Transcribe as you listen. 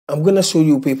I'm gonna show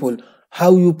you people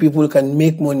how you people can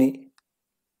make money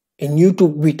in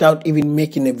YouTube without even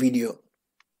making a video.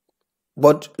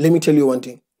 But let me tell you one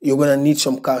thing, you're gonna need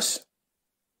some cash.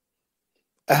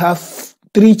 I have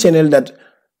 3 channels that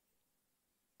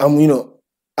I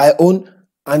own,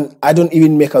 and I don't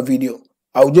even make a video.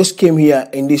 I just came here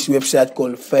in this website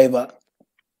called Fiverr,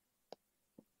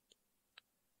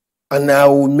 and I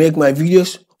will make my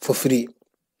videos for free.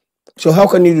 So how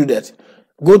can you do that?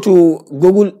 Go to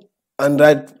Google and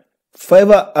write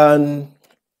Fiverr, and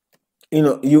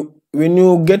when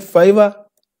you get Fiverr,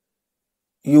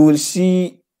 you will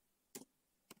see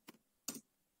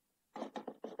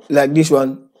like this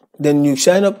one. Then you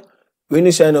sign up. When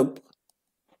you sign up,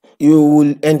 you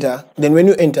will enter. Then when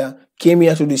you enter, came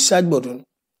here to the search button,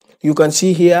 you can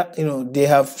see here, they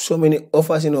have so many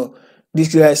offers.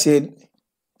 This guy said,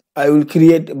 I will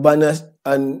create banners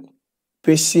and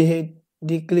declare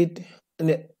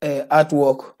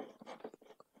artwork.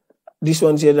 This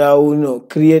one said, I will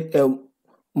create a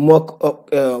mock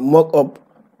up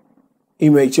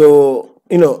image. So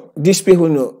these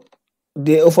people,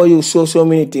 they offer you so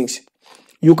many things.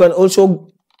 You can also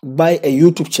buy a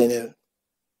YouTube channel.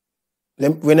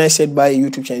 When I said buy a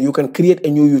YouTube channel, you can create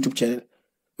a new YouTube channel.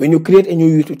 When you create a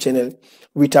new YouTube channel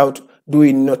without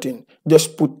doing nothing,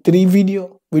 just put 3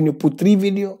 video. When you put 3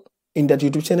 video in that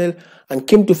YouTube channel and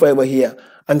came to Fiverr here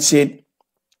and said,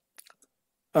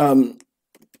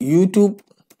 YouTube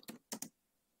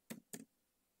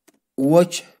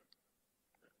watch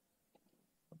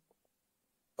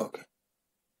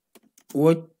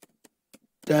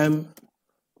time.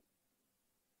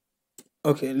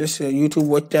 Okay, let's say YouTube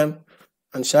watch time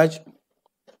and search.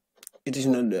 It is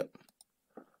not there.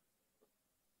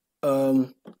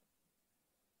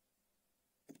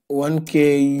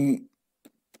 1K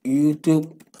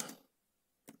YouTube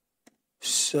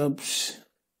subscribe.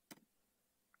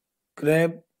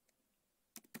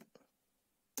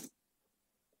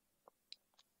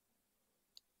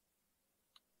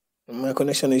 My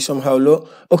connection is somehow low.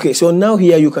 Okay, so now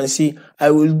here you can see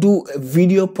I will do a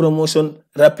video promotion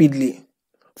rapidly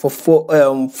for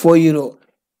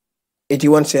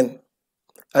 €4.81,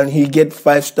 and he get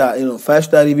 5-star.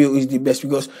 5-star review is the best,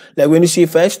 because like when you see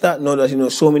 5-star, know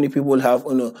that so many people have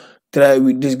try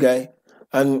with this guy.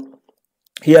 And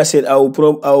here said I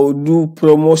will do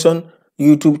promotion,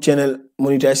 YouTube channel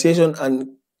monetization,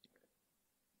 and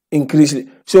increase it.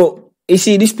 So you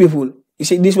see these people. You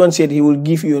see, this one said he will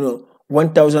give you,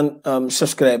 1,000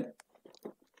 subscribe.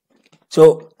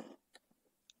 So,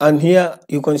 and here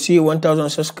you can see 1,000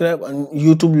 subscribe and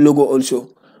YouTube logo also.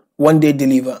 One day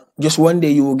deliver. Just one day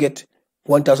you will get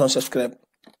 1,000 subscribe.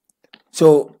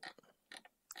 So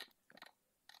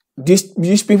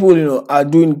these people, are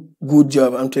doing good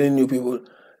job. I'm telling you people.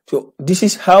 So this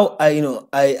is how I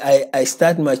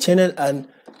start my channel, and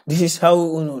this is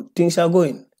how things are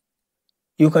going.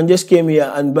 You can just came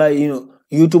here and buy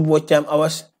YouTube watch time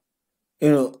hours.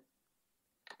 You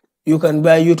can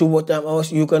buy YouTube watch time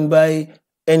hours. You can buy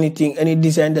anything, any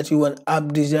design that you want,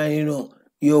 app design,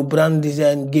 your brand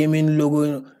design, gaming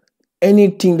logo,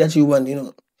 anything that you want,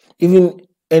 even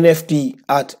NFT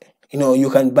art, you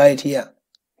can buy it here.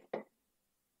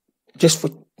 Just for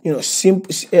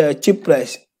simple cheap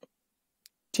price.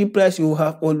 Cheap price, you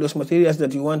have all those materials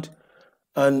that you want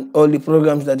and all the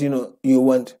programs that you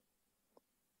want.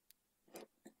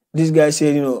 This guy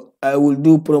said, I will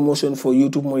do promotion for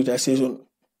YouTube monetization.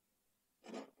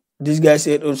 This guy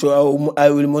said also, I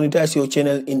will monetize your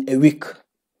channel in a week.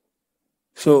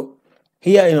 So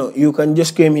here, you can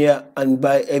just come here and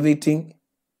buy everything.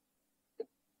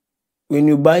 When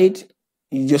you buy it,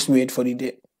 you just wait for the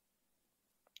day.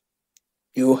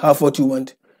 You have what you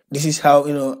want. This is how,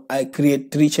 I create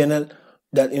 3 channels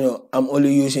that, I'm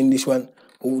only using this one.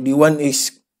 The one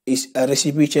is a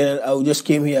recipe channel. I will just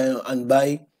came here and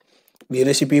buy the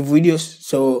recipe videos.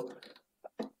 So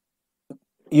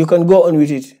you can go on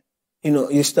with it.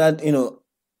 You start,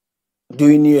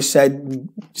 doing your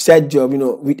side job,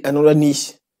 with another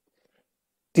niche.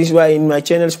 This is why in my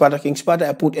channel, Sparta King Sparta,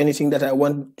 I put anything that I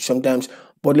want sometimes.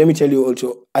 But let me tell you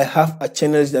also, I have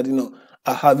channels that,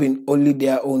 are having only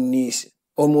their own niche.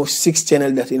 Almost 6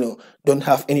 channels that, don't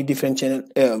have any different channel,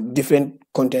 different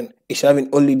content. It's having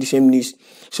only the same niche.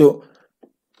 So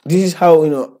this is how,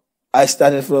 I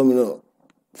started from,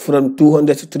 from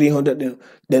 200 to 300,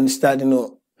 then start,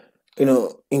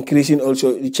 increasing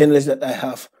also the channels that I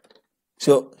have.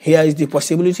 So here is the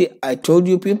possibility. I told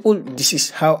you people, this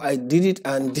is how I did it,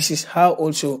 and this is how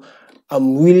also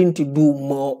I'm willing to do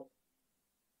more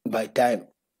by time.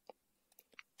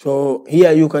 So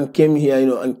here you can come here,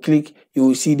 and click. You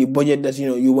will see the budget that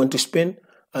you want to spend,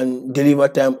 and deliver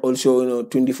time also,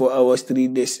 24 hours, 3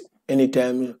 days,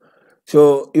 anytime.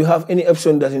 So you have any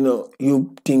option that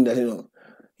you think that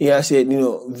he has said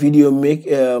video make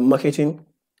marketing,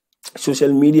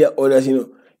 social media, others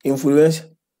influence,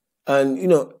 and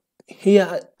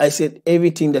here I said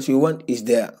everything that we want is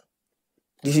there.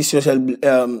 This is social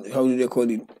how do they call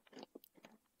it,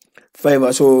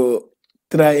 fiber. So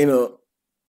try